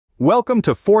Welcome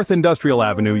to 4th Industrial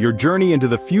Avenue. Your journey into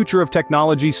the future of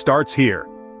technology starts here.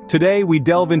 Today we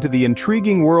delve into the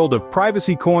intriguing world of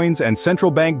privacy coins and central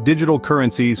bank digital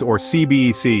currencies, or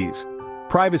CBDCs.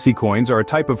 Privacy coins are a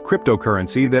type of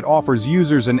cryptocurrency that offers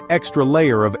users an extra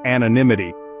layer of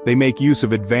anonymity. They make use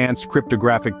of advanced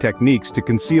cryptographic techniques to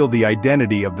conceal the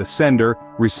identity of the sender,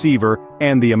 receiver,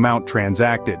 and the amount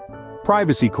transacted.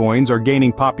 Privacy coins are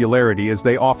gaining popularity as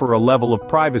they offer a level of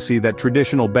privacy that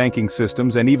traditional banking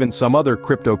systems and even some other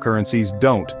cryptocurrencies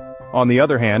don't. On the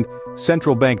other hand,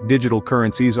 central bank digital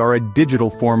currencies are a digital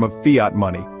form of fiat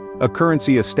money, a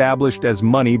currency established as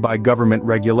money by government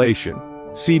regulation.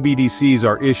 CBDCs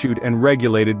are issued and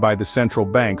regulated by the central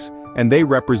banks, and they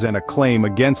represent a claim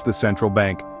against the central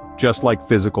bank, just like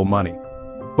physical money.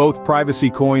 Both privacy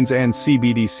coins and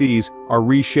CBDCs are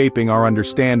reshaping our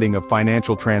understanding of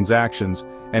financial transactions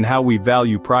and how we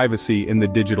value privacy in the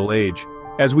digital age.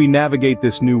 As we navigate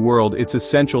this new world, it's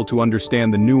essential to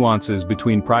understand the nuances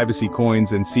between privacy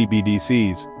coins and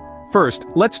CBDCs. First,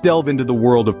 let's delve into the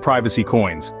world of privacy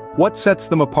coins. What sets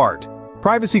them apart?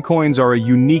 Privacy coins are a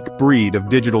unique breed of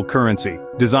digital currency,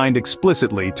 designed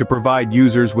explicitly to provide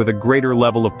users with a greater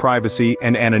level of privacy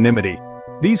and anonymity.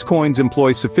 These coins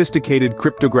employ sophisticated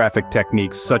cryptographic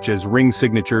techniques such as ring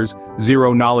signatures,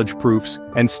 zero-knowledge proofs,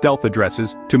 and stealth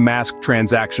addresses to mask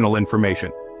transactional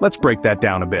information. Let's break that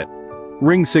down a bit.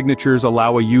 Ring signatures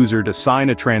allow a user to sign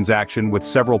a transaction with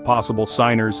several possible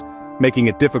signers, making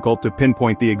it difficult to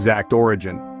pinpoint the exact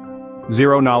origin.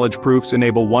 Zero-knowledge proofs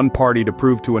enable one party to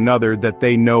prove to another that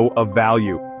they know a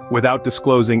value, without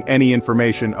disclosing any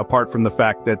information apart from the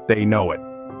fact that they know it.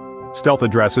 Stealth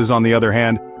addresses, on the other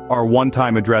hand, are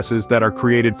one-time addresses that are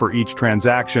created for each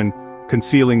transaction,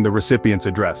 concealing the recipient's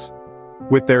address.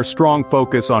 With their strong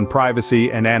focus on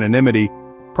privacy and anonymity,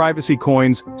 privacy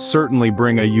coins certainly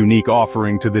bring a unique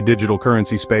offering to the digital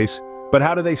currency space. But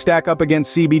how do they stack up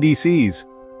against CBDCs?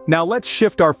 Now let's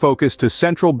shift our focus to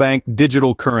central bank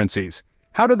digital currencies.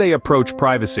 How do they approach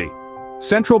privacy?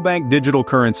 Central bank digital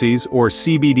currencies, or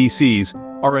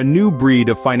CBDCs, are a new breed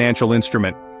of financial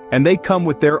instrument, and they come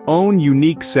with their own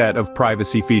unique set of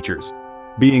privacy features.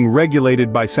 Being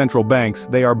regulated by central banks,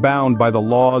 they are bound by the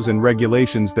laws and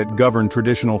regulations that govern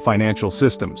traditional financial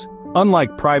systems.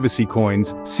 Unlike privacy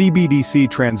coins, CBDC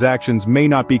transactions may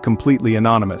not be completely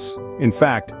anonymous. In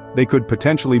fact, they could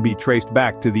potentially be traced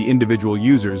back to the individual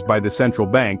users by the central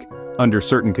bank under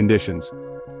certain conditions.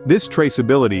 This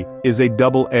traceability is a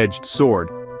double-edged sword.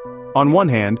 On one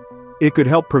hand, it could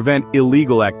help prevent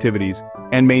illegal activities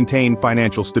and maintain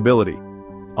financial stability.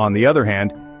 On the other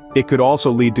hand, it could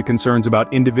also lead to concerns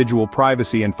about individual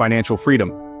privacy and financial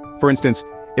freedom. For instance,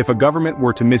 if a government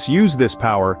were to misuse this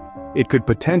power, it could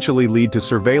potentially lead to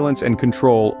surveillance and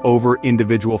control over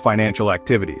individual financial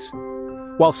activities.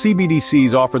 While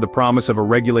CBDCs offer the promise of a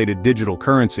regulated digital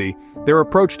currency, their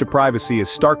approach to privacy is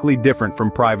starkly different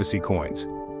from privacy coins.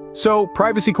 So,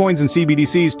 privacy coins and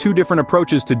CBDCs, two different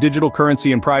approaches to digital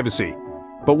currency and privacy.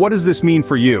 But what does this mean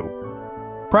for you?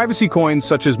 Privacy coins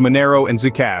such as Monero and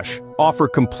Zcash offer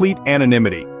complete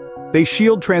anonymity. They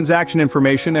shield transaction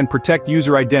information and protect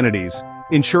user identities,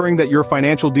 ensuring that your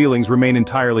financial dealings remain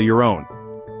entirely your own.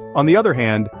 On the other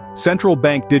hand, central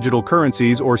bank digital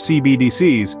currencies, or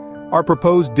CBDCs, are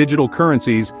proposed digital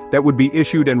currencies that would be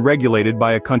issued and regulated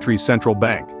by a country's central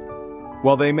bank.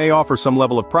 While they may offer some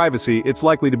level of privacy, it's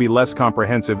likely to be less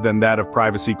comprehensive than that of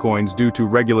privacy coins due to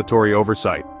regulatory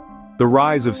oversight. The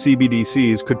rise of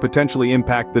CBDCs could potentially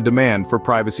impact the demand for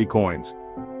privacy coins.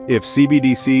 If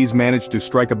CBDCs manage to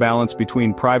strike a balance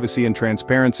between privacy and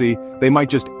transparency, they might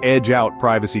just edge out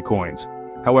privacy coins.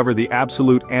 However, the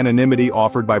absolute anonymity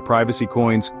offered by privacy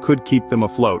coins could keep them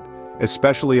afloat,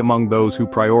 especially among those who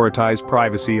prioritize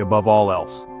privacy above all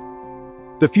else.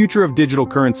 The future of digital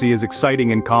currency is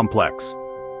exciting and complex.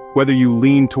 Whether you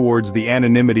lean towards the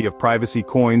anonymity of privacy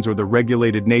coins or the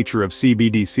regulated nature of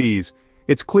CBDCs,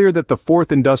 it's clear that the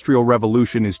 4th Industrial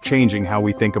Revolution is changing how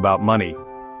we think about money.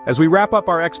 As we wrap up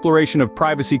our exploration of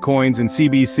privacy coins and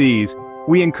CBDCs,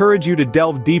 we encourage you to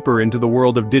delve deeper into the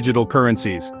world of digital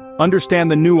currencies. Understand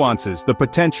the nuances, the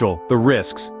potential, the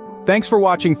risks. Thanks for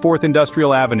watching 4th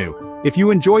Industrial Avenue. If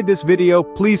you enjoyed this video,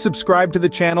 please subscribe to the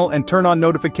channel and turn on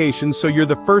notifications so you're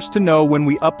the first to know when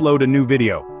we upload a new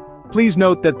video. Please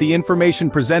note that the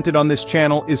information presented on this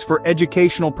channel is for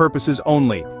educational purposes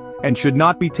only, and should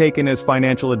not be taken as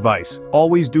financial advice.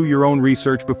 Always do your own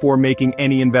research before making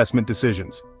any investment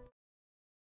decisions.